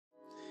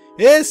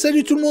Et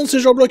salut tout le monde, c'est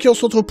JeanBlock et on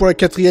se retrouve pour la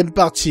 4e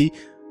partie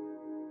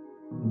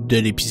de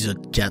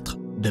l'épisode 4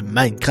 de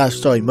Minecraft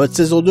Story Mode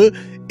saison 2.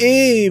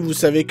 Et vous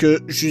savez que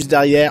juste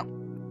derrière,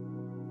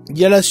 il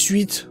y a la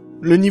suite,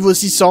 le niveau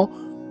 600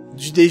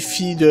 du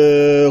défi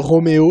de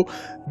Roméo.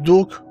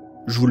 Donc,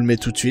 je vous le mets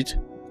tout de suite.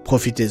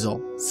 Profitez-en,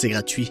 c'est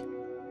gratuit.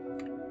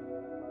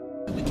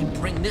 We can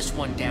bring this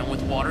one down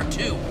with water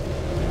too.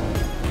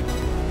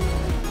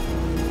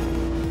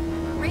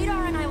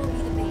 Radar and I will be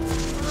the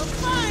base. Oh,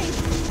 fine.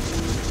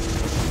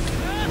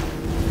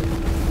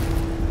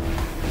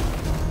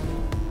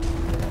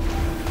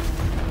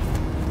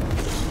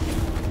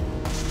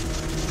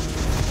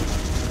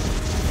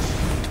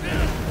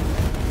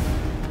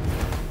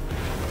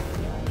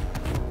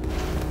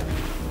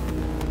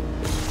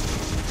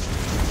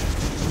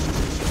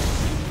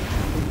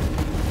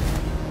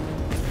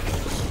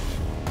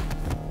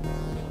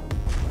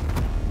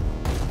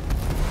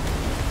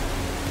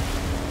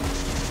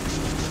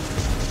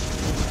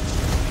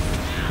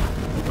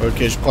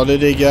 Ok, je prends des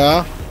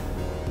dégâts.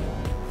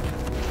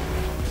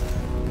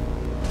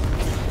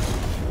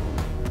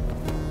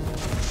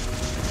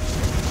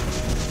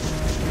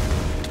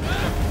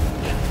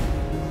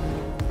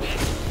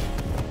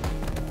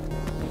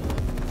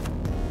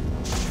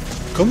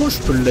 Comment je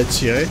peux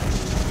l'attirer?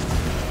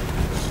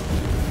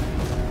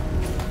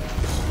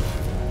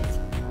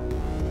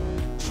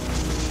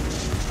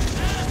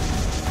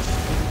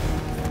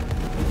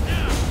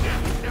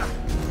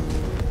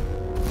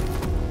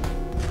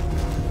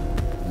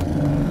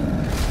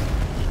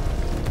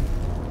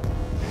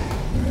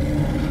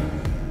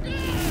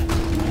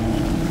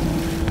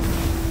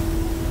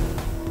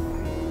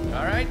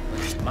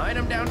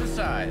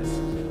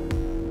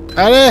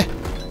 Allez!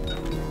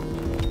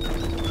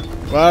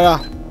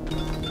 Voilà.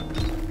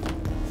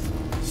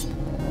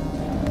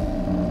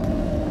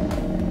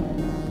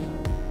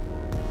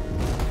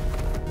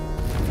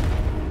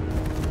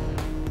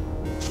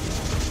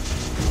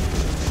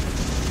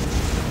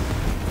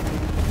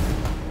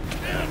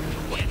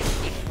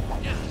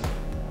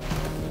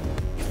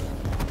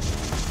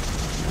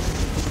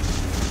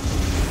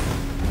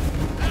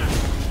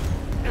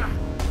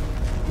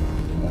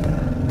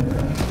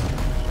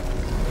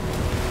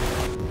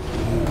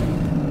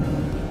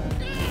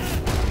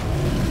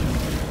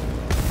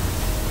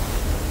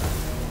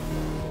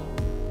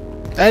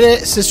 Allez,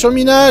 c'est sur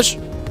minage.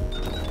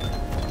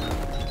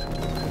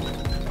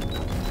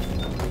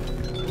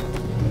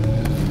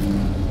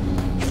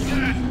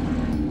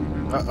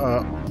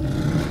 Well,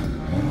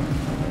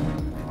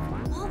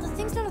 the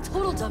thing's not a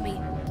total dummy.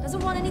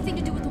 Doesn't want anything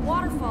to do with the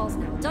waterfalls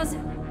now, does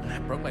it? I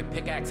broke my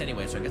pickaxe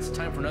anyway, so I guess it's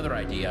time for another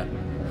idea.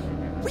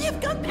 We have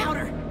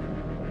gunpowder!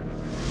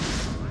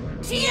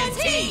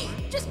 TNT!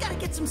 Just gotta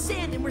get some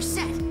sand and we're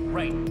set.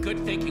 Right,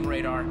 good thinking,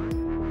 Radar.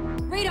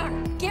 Radar,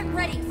 get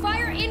ready.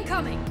 Fire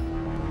incoming.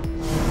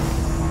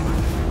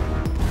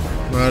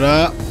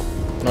 Voilà.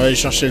 On va aller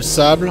chercher le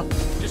sable.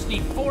 Just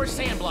need 4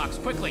 sand blocks,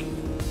 quickly.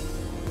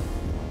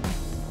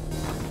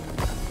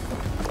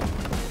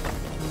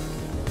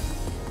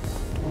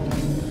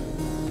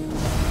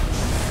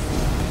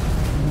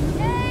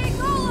 Hey,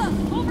 Gola!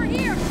 Over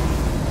here!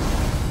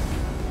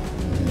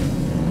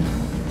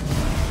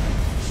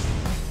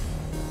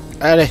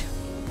 Allez.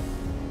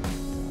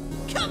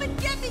 Come and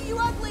get me, you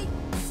ugly!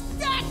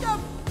 Stack them!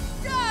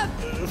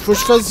 Faut que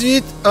je fasse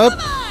vite. Hop.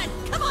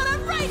 Come on,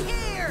 I'm right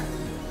here!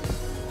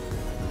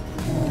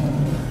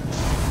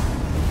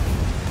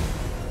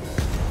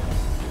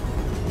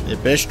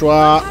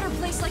 Dépêche-toi. Powder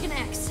placed like an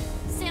X.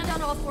 Sand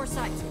on all 4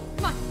 sides.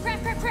 Come on,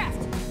 craft, craft, craft!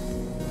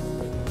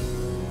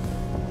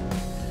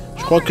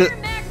 Je crois que... Over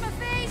here, magma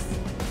face!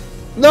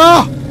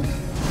 Non!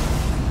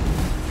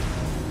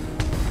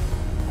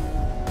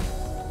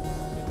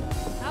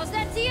 How's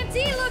that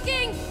TNT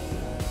looking?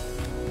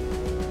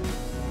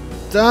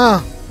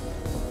 Putain.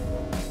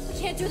 We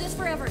can't do this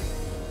forever.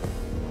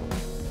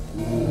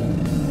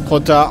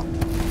 Trop tard.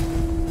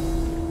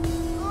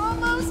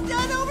 Almost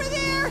done over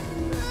there!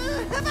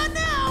 How about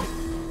now?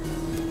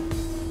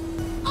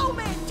 Oh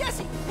man,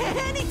 Jesse!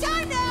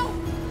 Anytime now!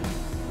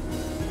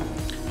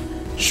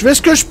 Je fais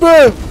ce que je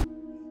peux.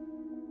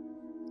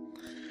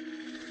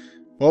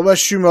 Bon bah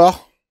je suis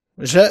mort.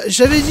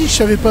 J'avais dit que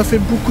j'avais pas fait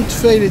beaucoup de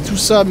fails et tout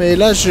ça, mais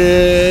là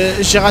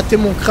j'ai raté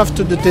mon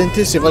craft de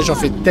TNT. C'est vrai, j'en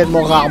fais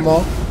tellement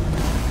rarement.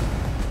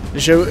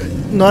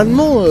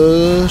 Normalement,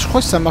 je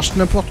crois que ça marche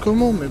n'importe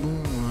comment, mais bon.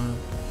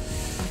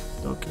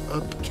 Donc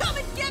hop. Come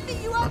and get me,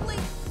 you ugly!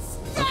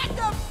 Stack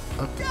them!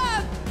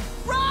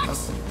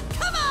 Rocks!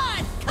 Come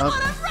on! Come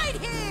on, I'm right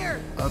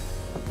here!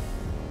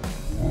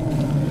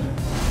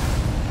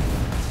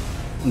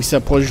 Il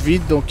s'approche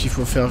vite, donc il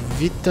faut faire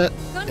vite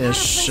et à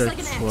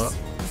chaque fois.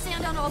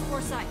 Sand on all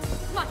 4 sides.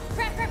 Come on,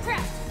 craft, craft,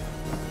 craft!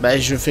 Bah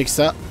je fais que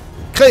ça.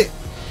 Crée.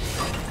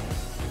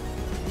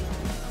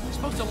 I'm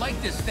supposed to like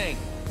this thing.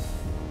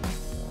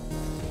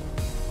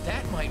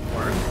 That might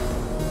work.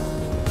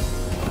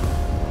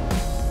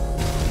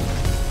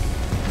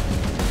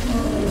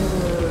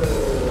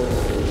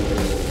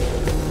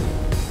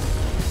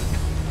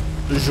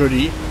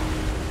 Joli.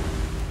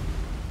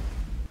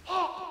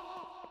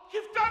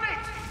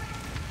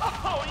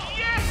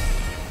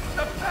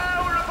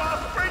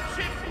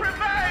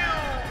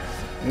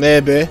 Eh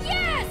ben.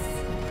 Yes!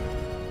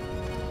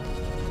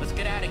 Let's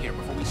get out of here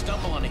before we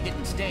stumble on a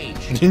hidden stage.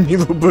 Les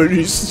niveaux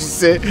bonus, tu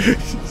sais.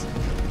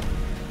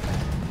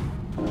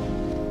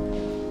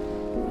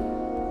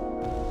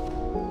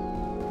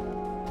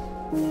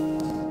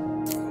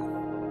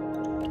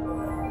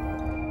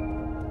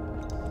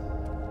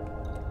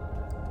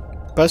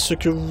 Pas ce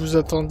que vous vous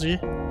attendiez.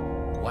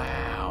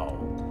 Wow.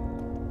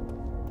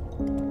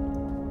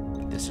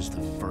 This is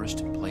the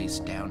first place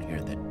down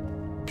here that...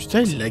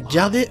 Putain, il l'a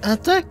gardé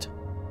intact.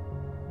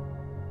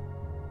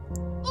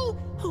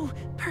 Oh,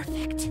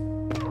 perfect.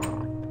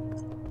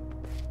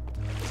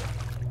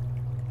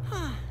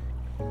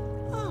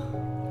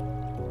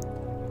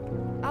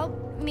 I'll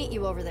meet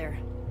you over there.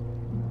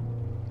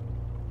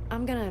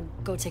 I'm gonna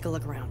go take a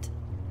look around.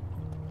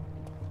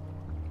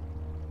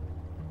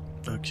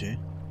 Ok.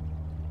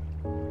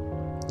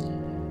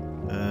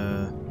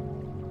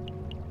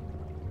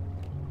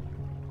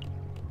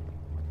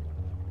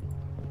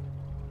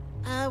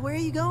 Where are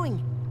you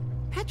going?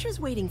 Petra's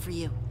waiting for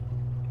you.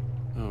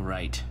 Oh,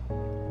 right.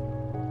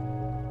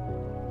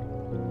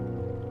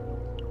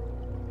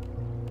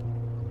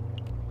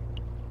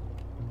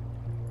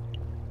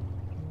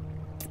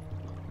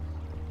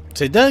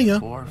 C'est dingue, hein?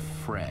 For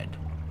Fred.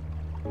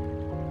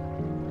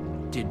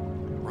 Did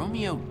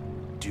Romeo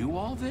do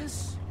all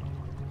this?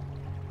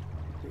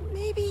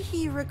 Maybe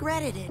he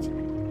regretted it.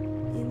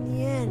 In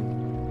the end.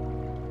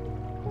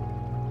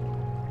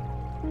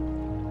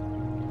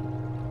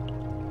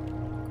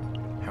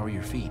 How are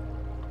your feet?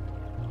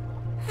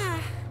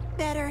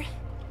 Better.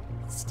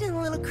 Still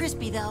a little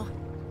crispy though.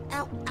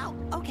 Ow, ow,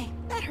 okay,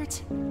 that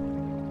hurts.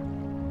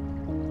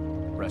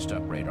 Rest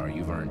up, Radar,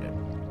 you've earned it.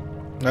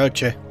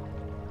 Ok.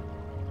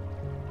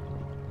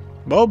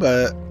 Bon,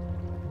 bah...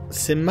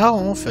 C'est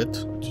marrant, en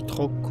fait. Tu te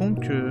rends compte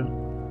que...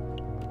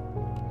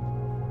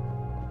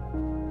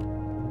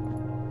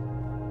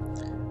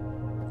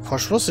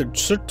 Franchement, c'est le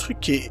seul truc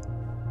qui est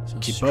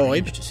pas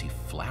horrible. To see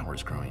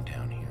flowers growing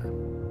down here.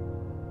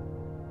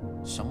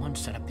 Someone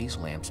set up these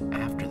lamps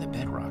after the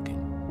bedrocking.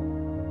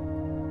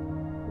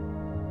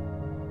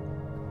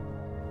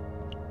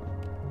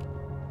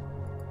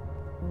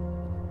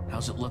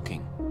 How's it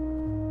looking?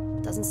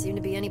 Doesn't seem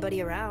to be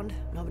anybody around.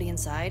 Nobody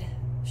inside.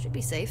 Should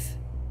be safe.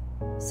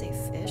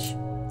 Safe-ish.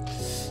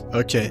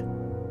 Ok.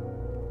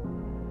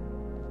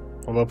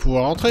 On va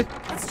pouvoir entrer.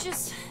 Let's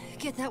just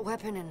get that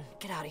weapon and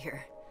get out of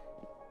here.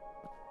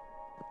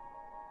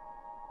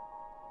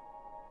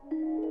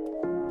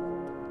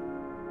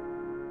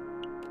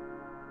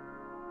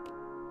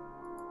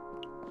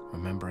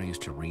 Remember I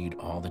used to read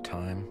all the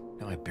time?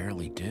 Now I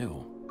barely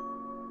do.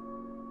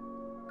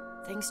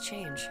 Things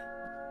change.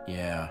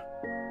 Yeah.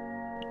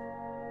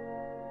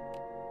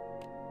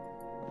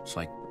 It's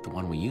like the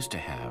one we used to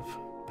have,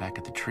 back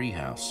at the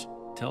treehouse.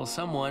 Till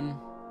someone,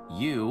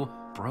 you,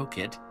 broke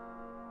it.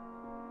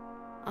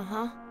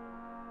 Uh-huh.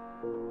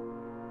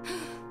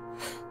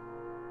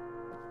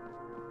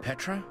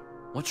 Petra?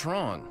 What's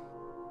wrong?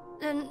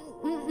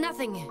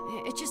 Nothing.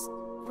 It just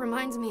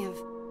reminds me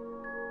of...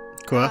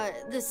 Quoi?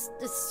 This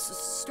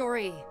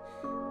story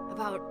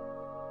about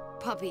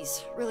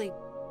puppies. Really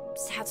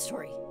sad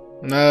story.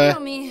 You know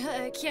me,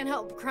 I can't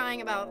help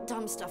crying about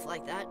dumb stuff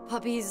like that.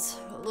 Puppies,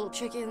 little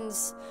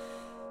chickens.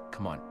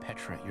 Come on,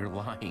 Petra, you're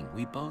lying.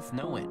 We both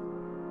know it.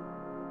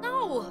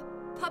 No!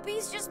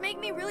 Puppies just make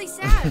me really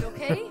sad,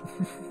 okay?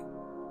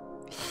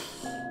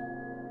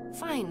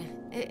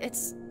 Fine.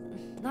 It's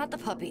not the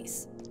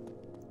puppies.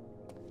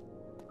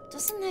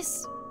 Doesn't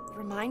this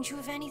remind you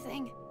of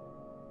anything?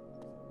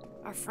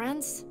 Our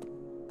friends?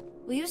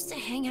 We used to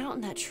hang out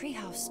in that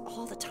treehouse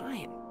all the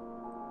time.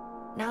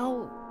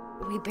 Now,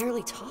 we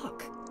barely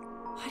talk.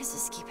 Why does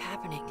this keep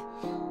happening?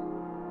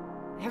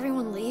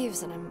 Everyone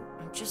leaves and I'm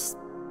just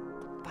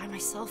by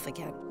myself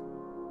again.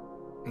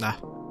 Nah.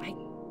 I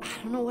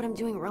don't know what I'm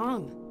doing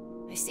wrong.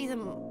 I see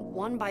them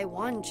one by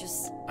one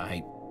just...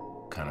 I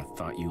kind of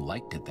thought you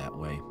liked it that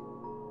way.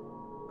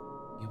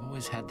 You've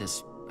always had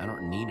this I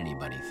don't need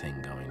anybody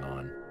thing going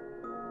on.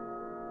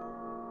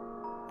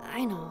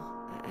 I know.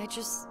 I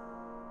just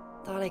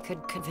thought I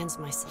could convince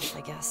myself,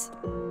 I guess.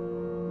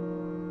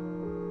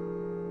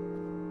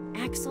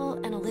 Axel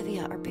and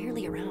Olivia are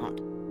barely around.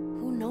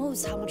 Who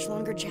knows how much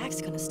longer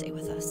Jack's gonna stay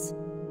with us?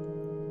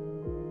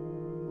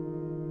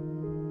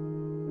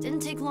 Didn't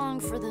take long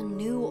for the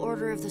new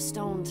Order of the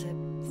Stone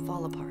to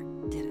fall apart,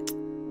 did it?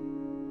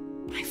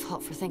 My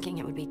fault for thinking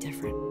it would be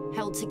different.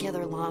 Held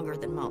together longer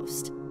than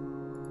most.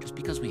 Just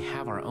because we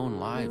have our own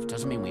lives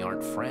doesn't mean we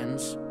aren't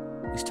friends.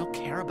 We still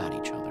care about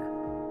each other.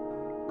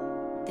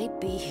 They'd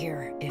be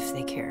here if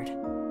they cared.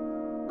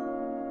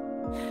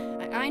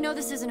 I know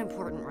this isn't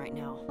important right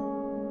now.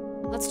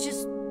 Let's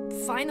just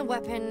find the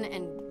weapon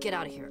and get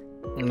out of here.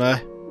 Ouais.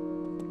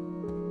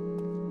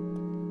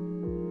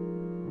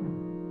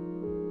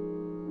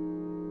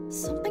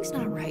 Something's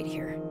not right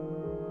here.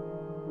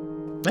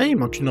 Ah, il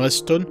manque une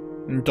redstone.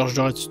 Une torche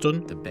de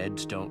redstone. The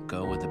beds don't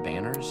go with the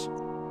banners?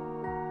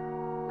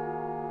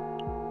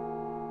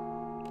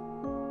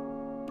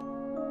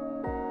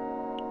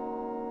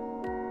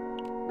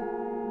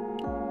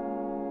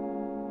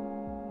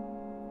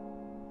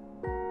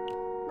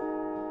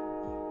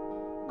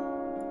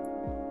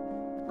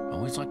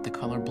 always liked the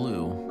color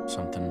blue.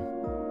 Something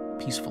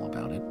peaceful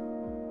about it.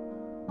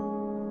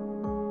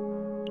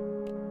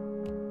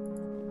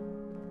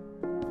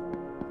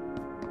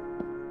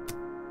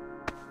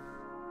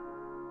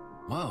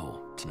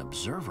 Whoa, it's an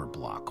observer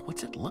block.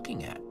 What's it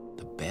looking at?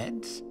 The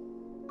beds?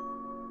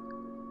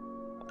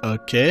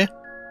 Ok.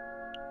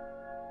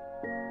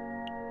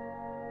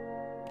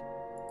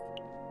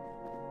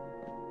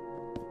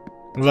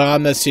 On va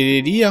ramasser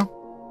les lits, hein.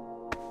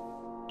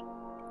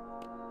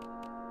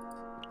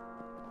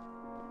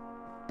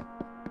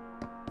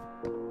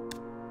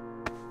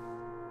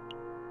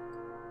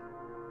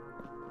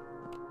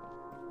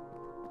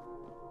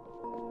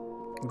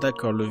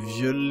 D'accord, le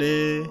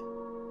violet...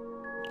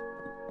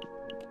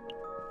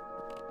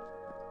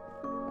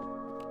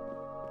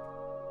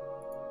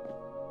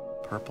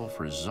 Purple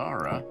for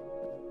Zara.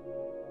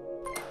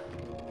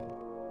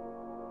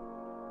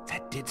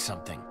 That did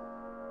something.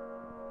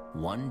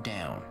 One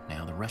down.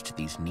 Now the rest of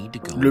these need to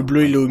go. Le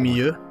bleu, il est au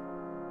milieu.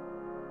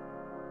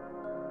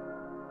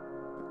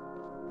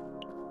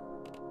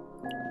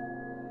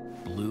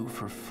 Blue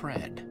for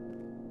Fred.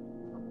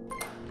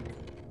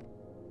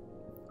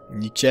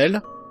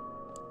 Nickel.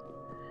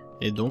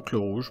 Et donc le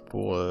rouge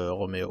pour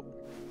Roméo.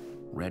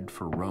 Red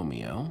for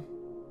Romeo.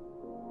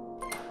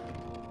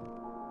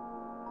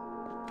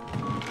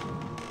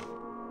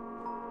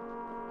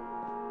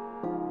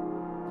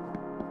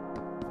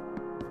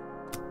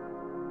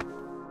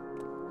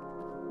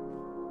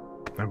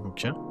 Un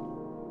bouquin.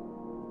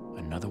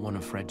 Another one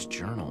of Fred's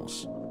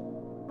journals.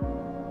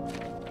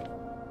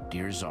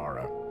 Dear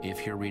Zara,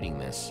 if you're reading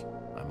this,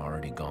 I'm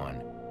already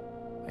gone.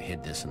 I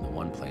hid this in the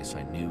one place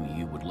I knew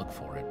you would look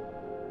for it.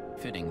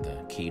 Fitting the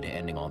key to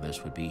ending all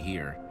this would be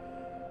here,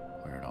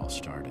 where it all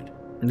started.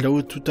 Là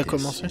où tout a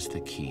commencé. This is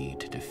the key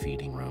to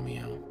defeating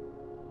Romeo.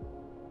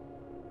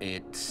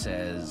 It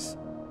says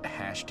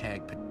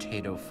hashtag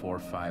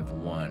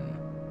potato451.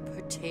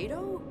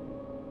 Potato?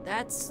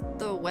 That's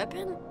the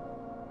weapon?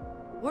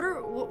 What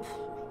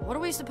are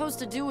we supposed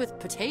to do with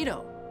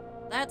potato?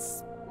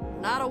 That's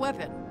not a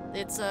weapon.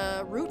 It's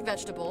a root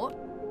vegetable,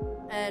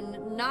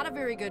 and not a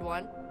very good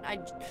one. I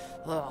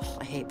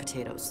hate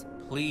potatoes.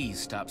 Please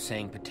stop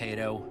saying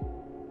potato.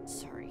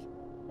 Sorry.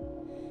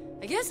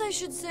 I guess I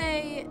should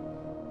say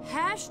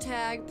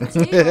hashtag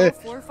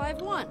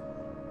potato451.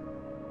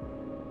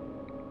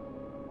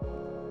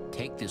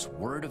 Take this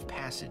word of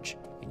passage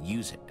and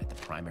use it at the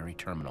primary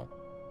terminal.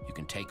 You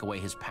can take away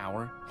his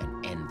power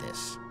and end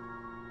this.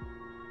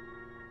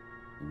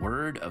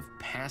 Word of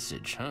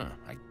passage, huh?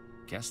 I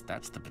guess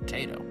that's the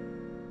potato.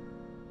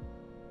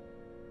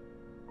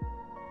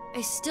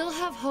 I still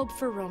have hope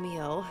for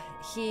Romeo.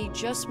 He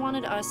just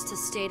wanted us to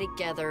stay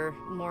together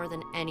more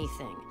than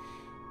anything.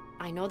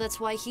 I know that's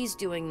why he's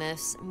doing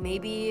this.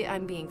 Maybe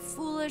I'm being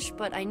foolish,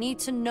 but I need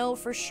to know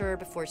for sure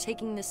before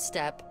taking this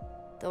step.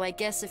 Though I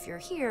guess if you're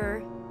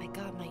here, I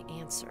got my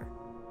answer.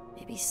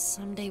 Maybe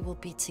someday we'll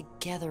be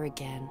together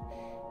again.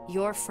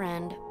 Your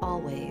friend,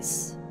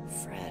 always,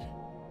 Fred.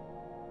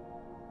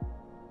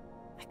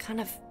 I kind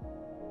of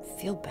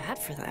feel bad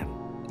for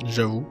them.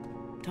 J'avoue.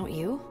 Don't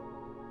you?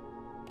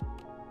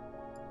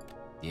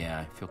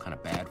 Yeah, I feel kind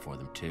of bad for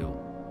them too.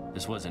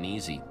 This wasn't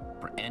easy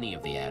for any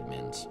of the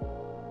admins.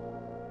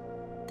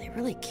 They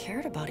really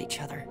cared about each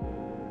other.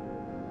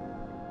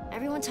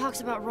 Everyone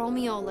talks about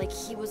Romeo like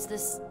he was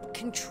this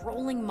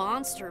controlling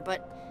monster,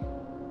 but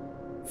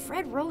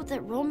Fred wrote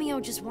that Romeo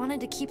just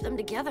wanted to keep them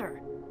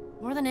together,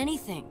 more than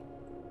anything.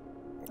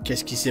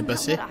 Qu'est-ce qui s'est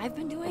passé? What I've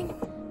been doing,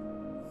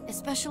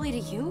 especially to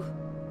you.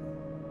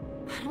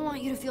 I don't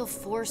want you to feel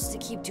forced to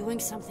keep doing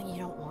something you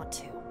don't want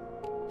to.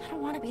 I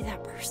don't want to be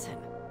that person,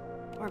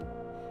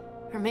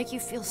 or make you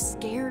feel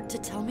scared to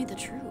tell me the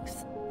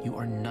truth. You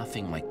are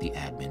nothing like the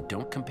admin.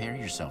 Don't compare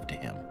yourself to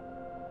him.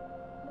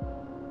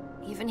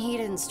 Even he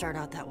didn't start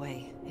out that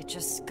way. It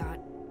just got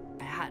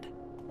bad.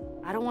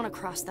 I don't want to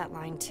cross that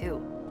line too.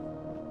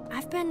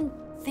 I've been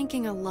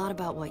thinking a lot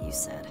about what you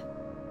said.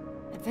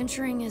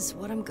 Adventuring is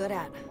what I'm good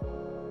at.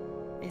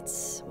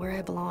 It's where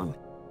I belong.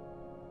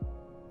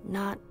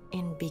 Not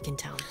in Beacon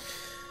Town.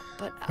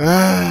 But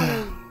I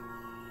don't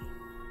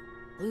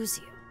want to lose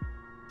you.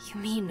 You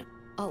mean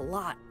a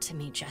lot to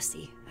me,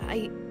 Jesse.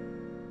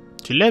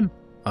 Tu l'aimes?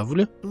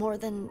 Avoue-le. More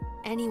than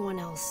anyone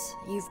else,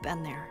 you've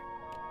been there.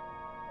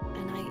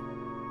 And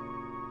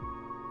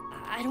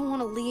I don't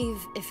want to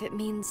leave if it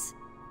means...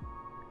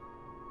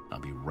 I'll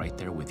be right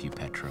there with you,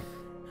 Petra.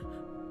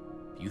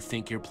 If you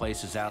think your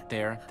place is out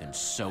there, then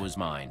so is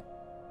mine.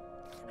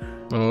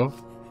 Oh,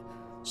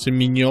 c'est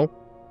mignon.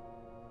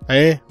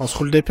 Eh, on se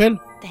roule des pelles?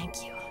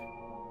 Thank you.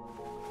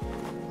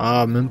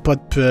 Ah, même pas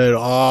de pelle.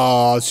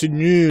 Ah, c'est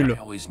nul. I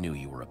always knew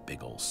you were a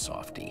big old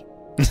softie.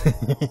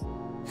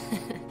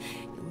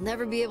 You'll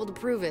never be able to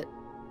prove it.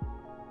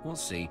 We'll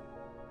see.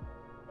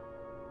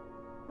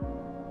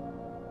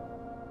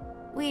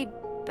 We'd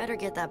better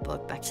get that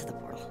book back to the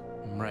portal.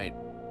 Right.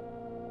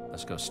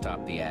 Let's go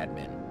stop the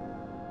admin.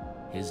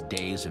 His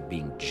days of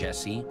being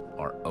Jesse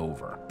are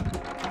over.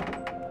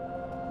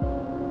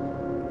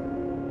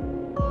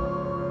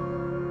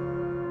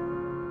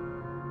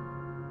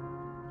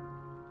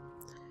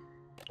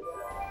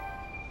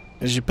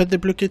 J'ai pas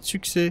débloqué de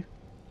succès.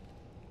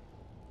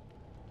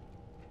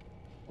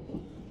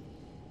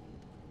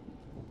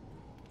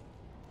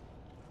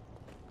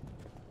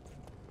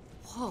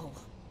 Whoa.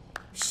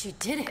 She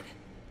did it.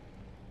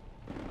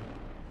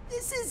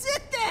 This is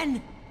it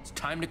then! It's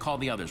time to call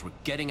the others. We're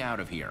getting out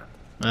of here.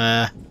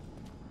 Je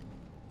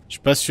suis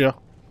pas sûr.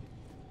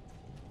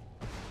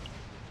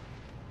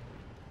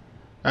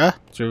 Ah,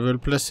 tu veux le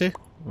placer?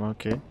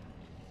 Ok.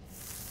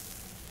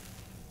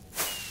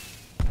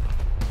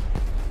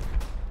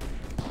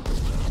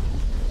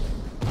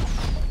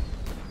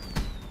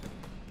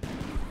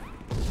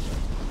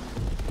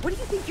 What do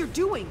you think you're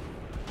doing?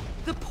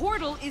 The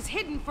portal is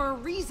hidden for a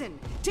reason,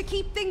 to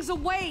keep things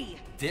away.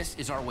 This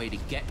is our way to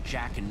get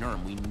Jack and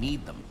Nurm. We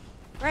need them.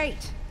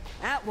 Great.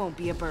 That won't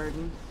be a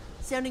burden.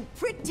 Sounding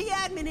pretty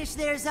admonish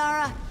there,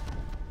 Zara.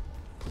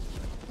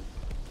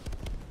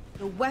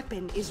 The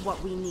weapon is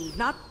what we need,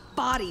 not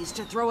bodies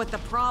to throw at the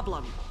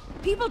problem.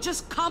 People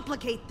just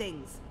complicate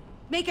things.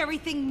 Make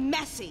everything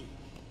messy.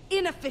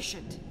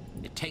 Inefficient.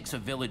 It takes a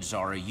village,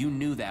 Zara. You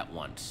knew that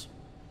once.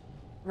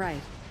 Right.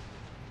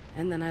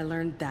 And then I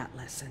learned that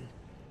lesson.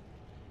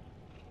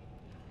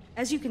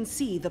 As you can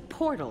see, the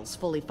portal's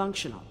fully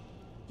functional.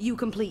 You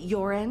complete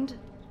your end?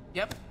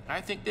 Yep,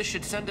 I think this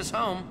should send us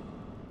home.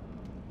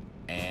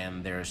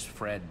 And there's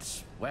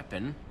Fred's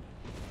weapon.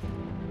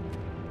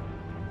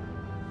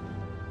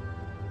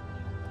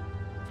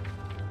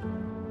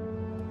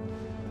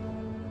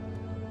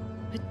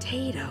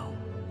 Potato.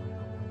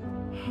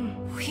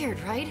 Weird,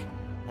 right?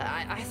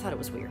 I thought it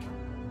was weird.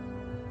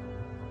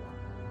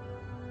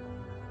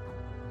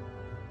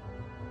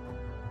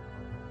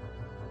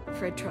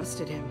 Fred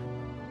trusted him.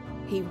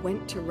 He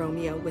went to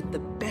Romeo with the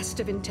best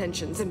of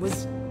intentions and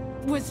was...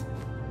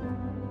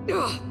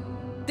 Ugh!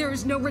 There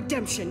is no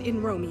redemption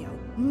in Romeo.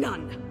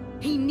 None.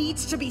 He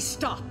needs to be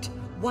stopped.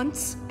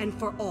 Once and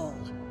for all.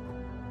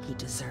 He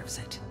deserves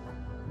it.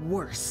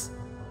 Worse.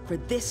 For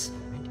this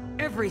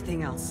and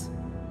everything else.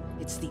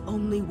 It's the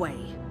only way.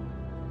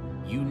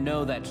 You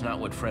know that's not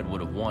what Fred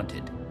would have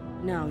wanted.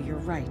 No, you're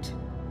right.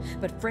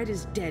 But Fred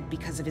is dead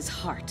because of his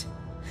heart.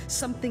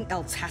 Something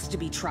else has to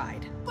be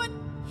tried. But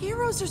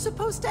heroes are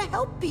supposed to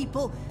help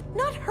people,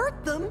 not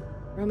hurt them.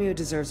 Romeo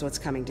deserves what's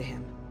coming to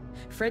him.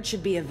 Fred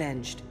should be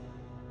avenged.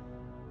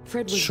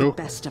 Fred was Sure. the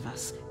best of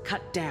us,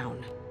 cut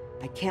down.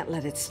 I can't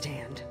let it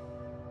stand.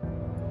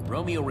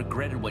 Romeo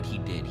regretted what he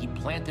did. He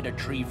planted a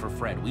tree for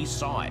Fred. We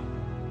saw it.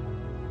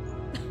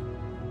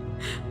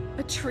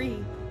 A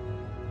tree.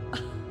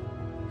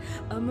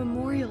 A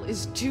memorial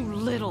is too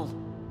little.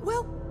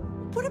 Well,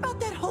 what about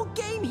that whole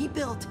game he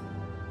built?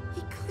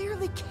 He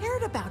clearly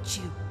cared about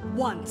you.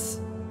 Once.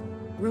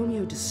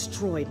 Romeo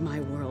destroyed my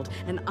world,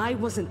 and I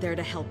wasn't there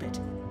to help it.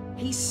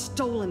 He's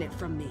stolen it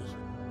from me.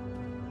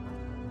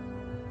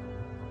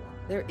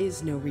 There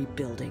is no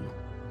rebuilding.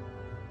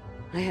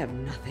 I have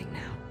nothing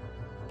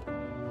now.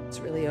 It's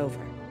really over.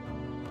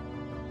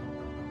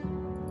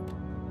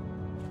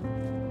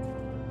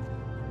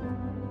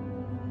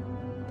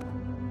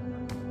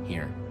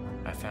 Here,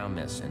 I found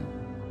this, and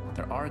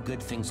there are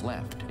good things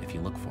left if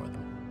you look for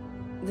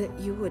them. That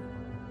you would...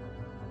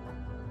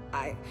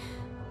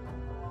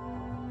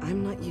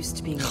 I'm not used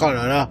to being... Oh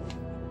là là.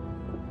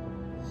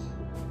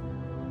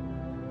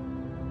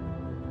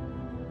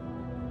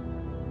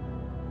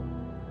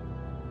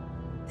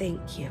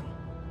 Thank you.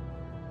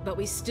 But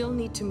we still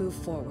need to move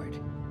forward.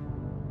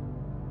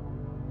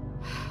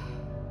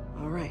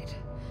 All right.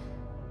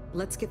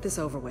 Let's get this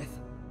over with.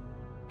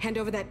 Hand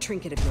over that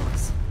trinket of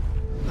yours.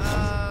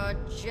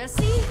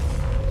 Jesse?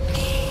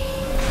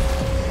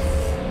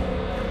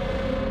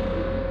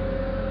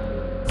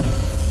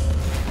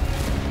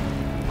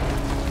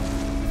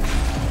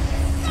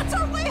 That's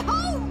our way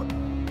home!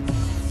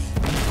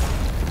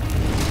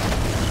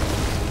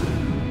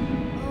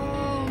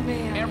 Oh,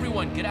 man.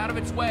 Everyone, get out of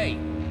its way!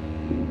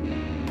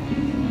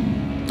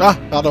 Ah,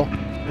 pardon.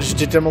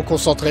 J'étais tellement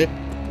concentré.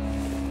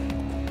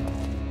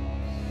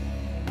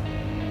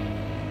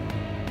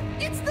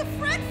 It's the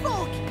Fred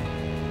folk!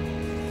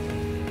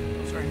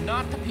 Those are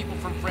not the people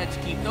from Fred's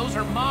Keep. Those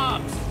are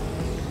mobs!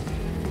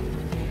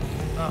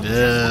 Oh, Yeah.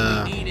 just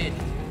what we needed.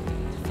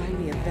 Find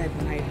me a bed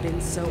when I had been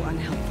so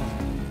unhelpful.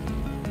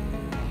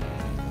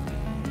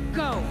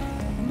 Go!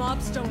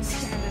 Mobs don't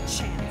stand a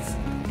chance.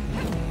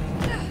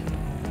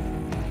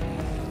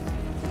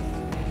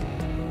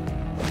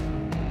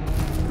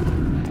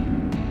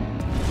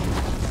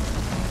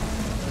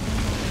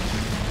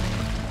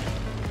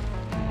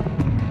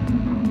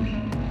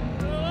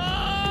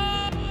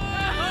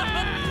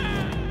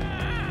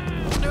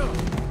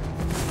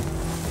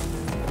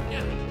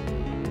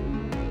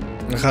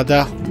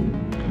 Radar.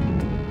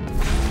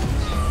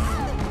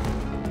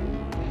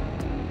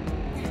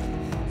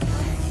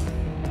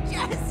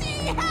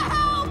 Jesse,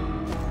 help!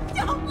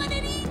 Don't let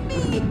it eat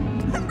me!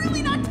 I'm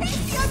really not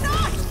tasty, I'm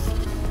not!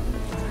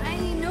 I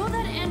know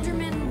that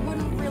Enderman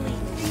wouldn't really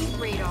eat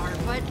radar,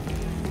 but...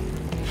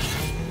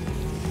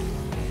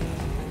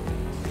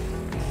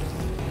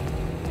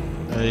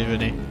 Allez,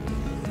 venez.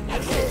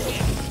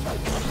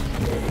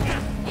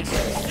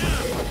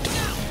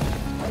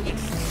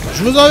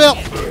 Je vous emmerde.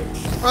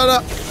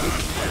 Voilà.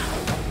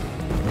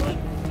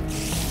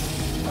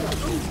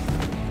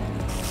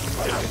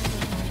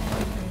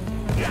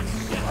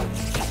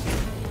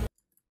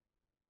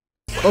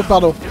 Oh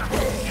pardon.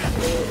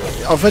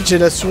 En fait j'ai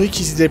la souris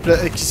qui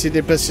s'est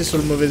déplacée sur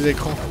le mauvais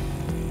écran.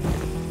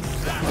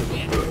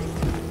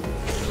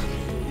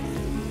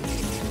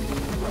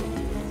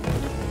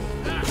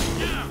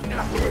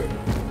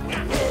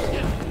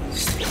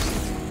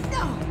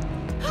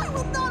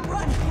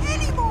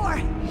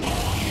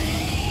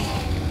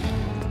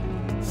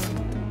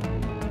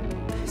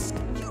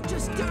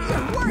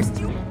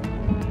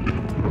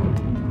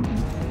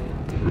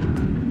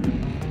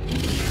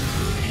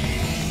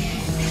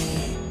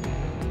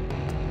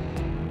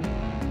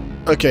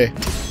 Ok.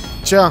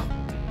 Tiens.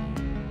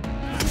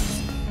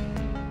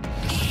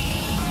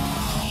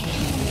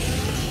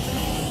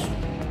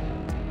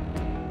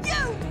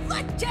 You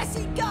let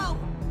Jesse go!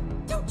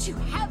 Don't you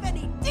have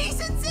any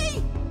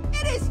decency?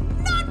 It is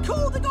not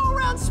cool to go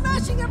around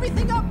smashing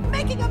everything up,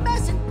 making a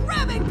mess, and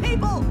grabbing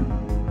people!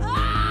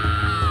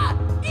 Ah!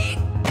 Eat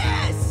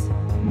this!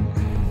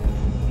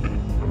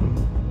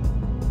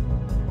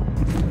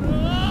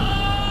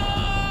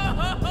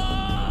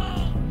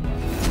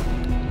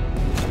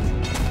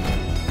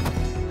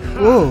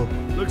 Oh.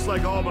 Looks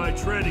like all my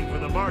training for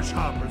the marsh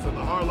hoppers and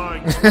the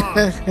Harline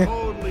squad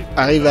totally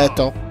Arrive à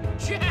temps.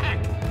 Jack!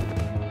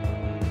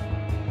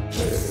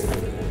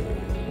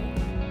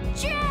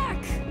 Jack!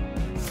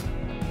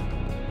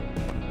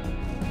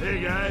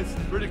 Hey guys,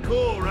 pretty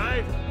cool,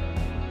 right?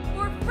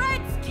 For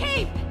Fred's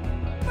keep!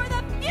 For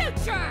the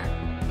future!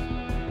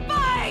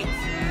 Fight!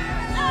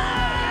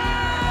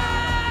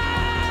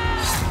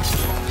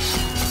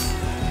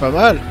 Pas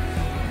mal.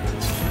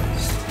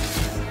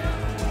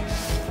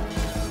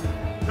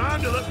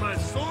 Time to let my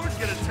sword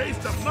get a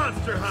taste of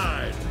monster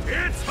hide.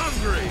 It's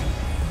hungry.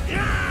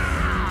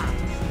 Yeah!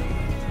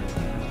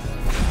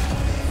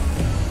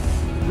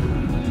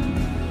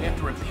 We have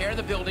to repair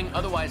the building,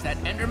 otherwise that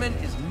Enderman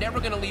is never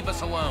gonna leave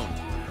us alone.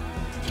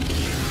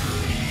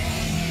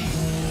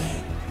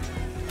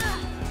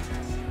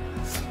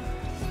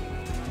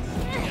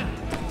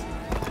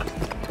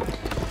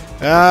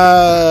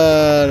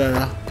 Ah là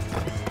là.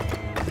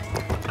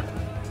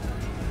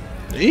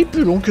 Et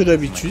plus long que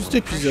d'habitude cet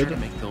épisode.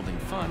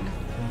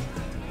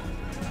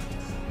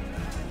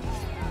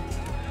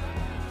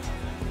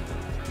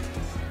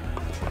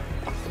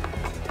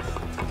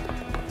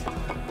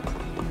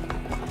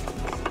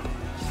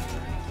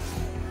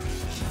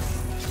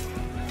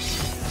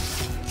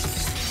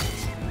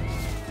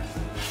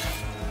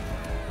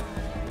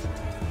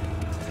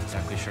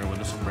 Exactly sure where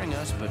this will bring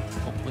us, but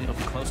hopefully it'll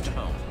be close to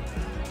home.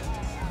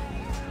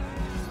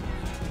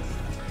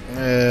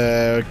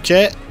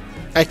 Ok.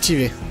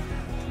 Activé.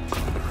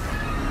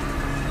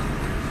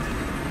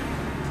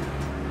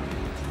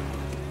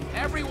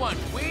 Everyone,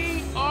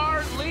 we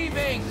are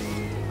leaving!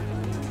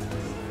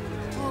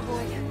 Oh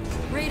boy.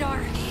 Radar.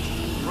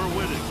 We're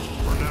winning,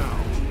 for now.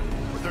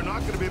 But they're not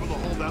going to be able to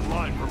hold that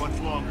line for much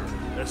longer.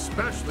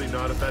 Especially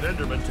not if that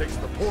Enderman takes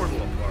the portal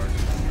apart.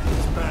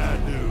 It's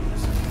bad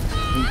news.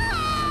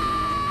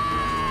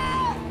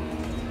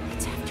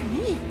 It's after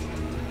me.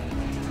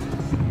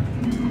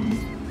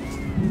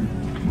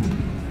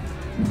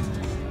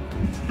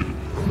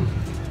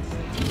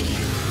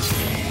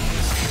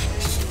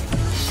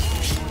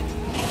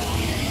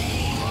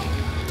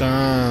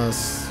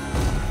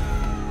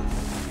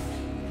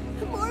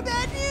 More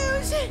bad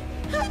news!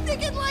 I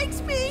think it likes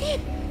me!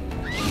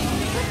 But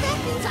that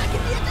means I can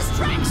be a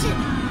distraction!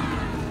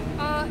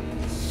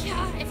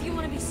 Yeah, if you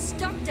want to be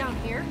stuck down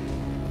here.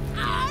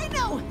 I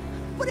know!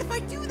 But if I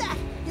do that,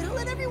 it'll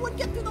let everyone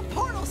get through the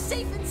portal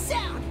safe and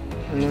sound!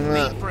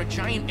 Made for a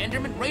giant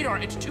Enderman radar,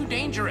 it's too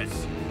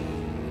dangerous.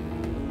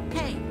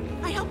 Hey,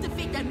 I helped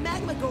defeat that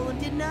magma golem,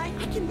 didn't I?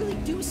 I can really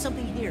do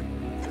something here.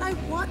 And I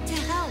want to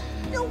help.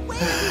 No way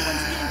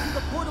everyone's getting through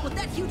the portal with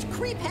that huge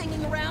creep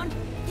hanging around.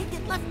 They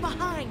get left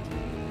behind.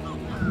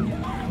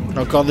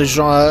 Encore des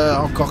gens,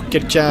 encore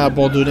quelqu'un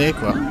abandonné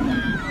quoi.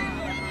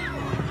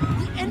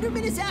 The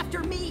Enderman is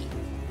after me.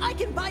 I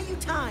can buy you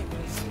time.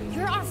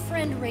 You're our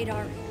friend,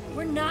 Radar.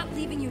 We're not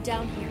leaving you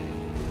down here.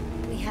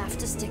 We have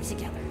to stick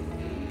together.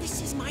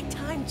 This is my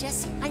time,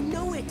 Jesse. I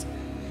know it.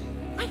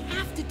 I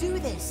have to do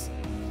this.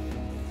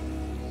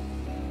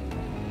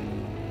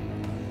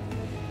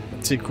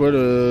 C'est quoi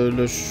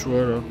le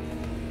choix là?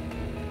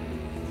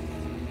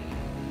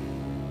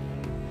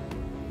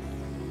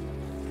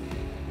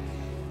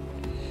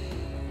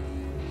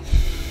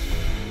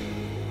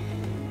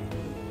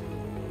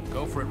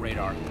 Go for it,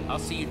 Radar. I'll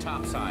see you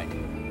topside.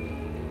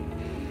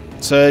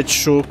 Ça va être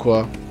chaud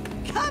quoi.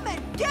 Come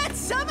and get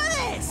some of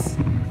this!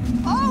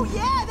 Oh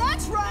yeah,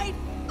 that's right!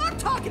 I'm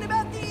talking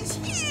about these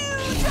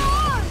huge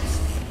arms!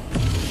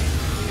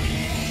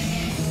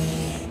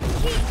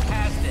 He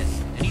has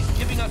this, and he's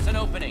giving us an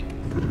opening.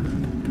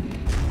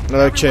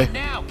 Okay. Everyone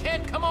now,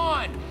 kid, come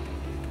on!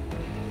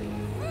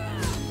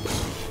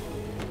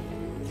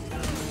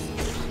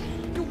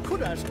 You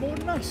could ask more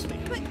nicely.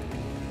 But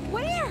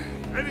where?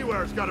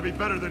 Anywhere's got to be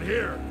better than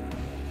here.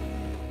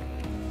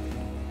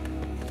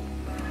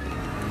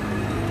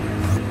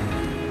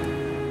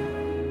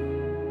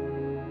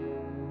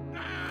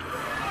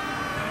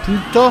 plus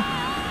le temps.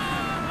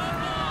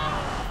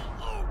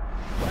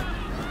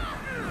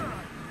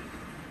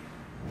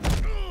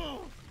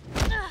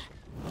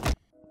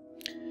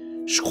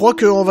 Je crois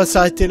qu'on va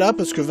s'arrêter là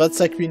parce que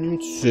 25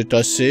 minutes, c'est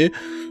assez.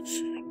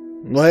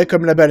 Ouais,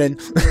 comme la baleine.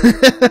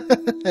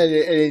 elle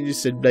est nulle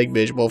cette blague,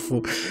 mais je m'en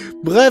fous.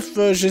 Bref,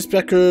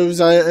 j'espère que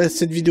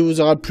cette vidéo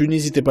vous aura plu.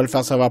 N'hésitez pas à le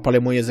faire savoir par les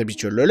moyens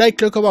habituels. Le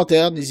like, le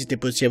commentaire. N'hésitez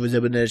pas aussi à vous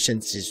abonner à la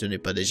chaîne si ce n'est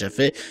pas déjà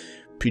fait.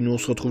 Puis nous, on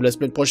se retrouve la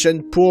semaine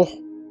prochaine pour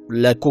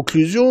la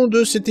conclusion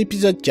de cet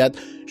épisode 4.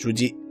 Je vous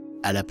dis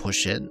à la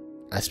prochaine.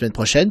 À la semaine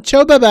prochaine.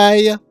 Ciao, bye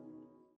bye.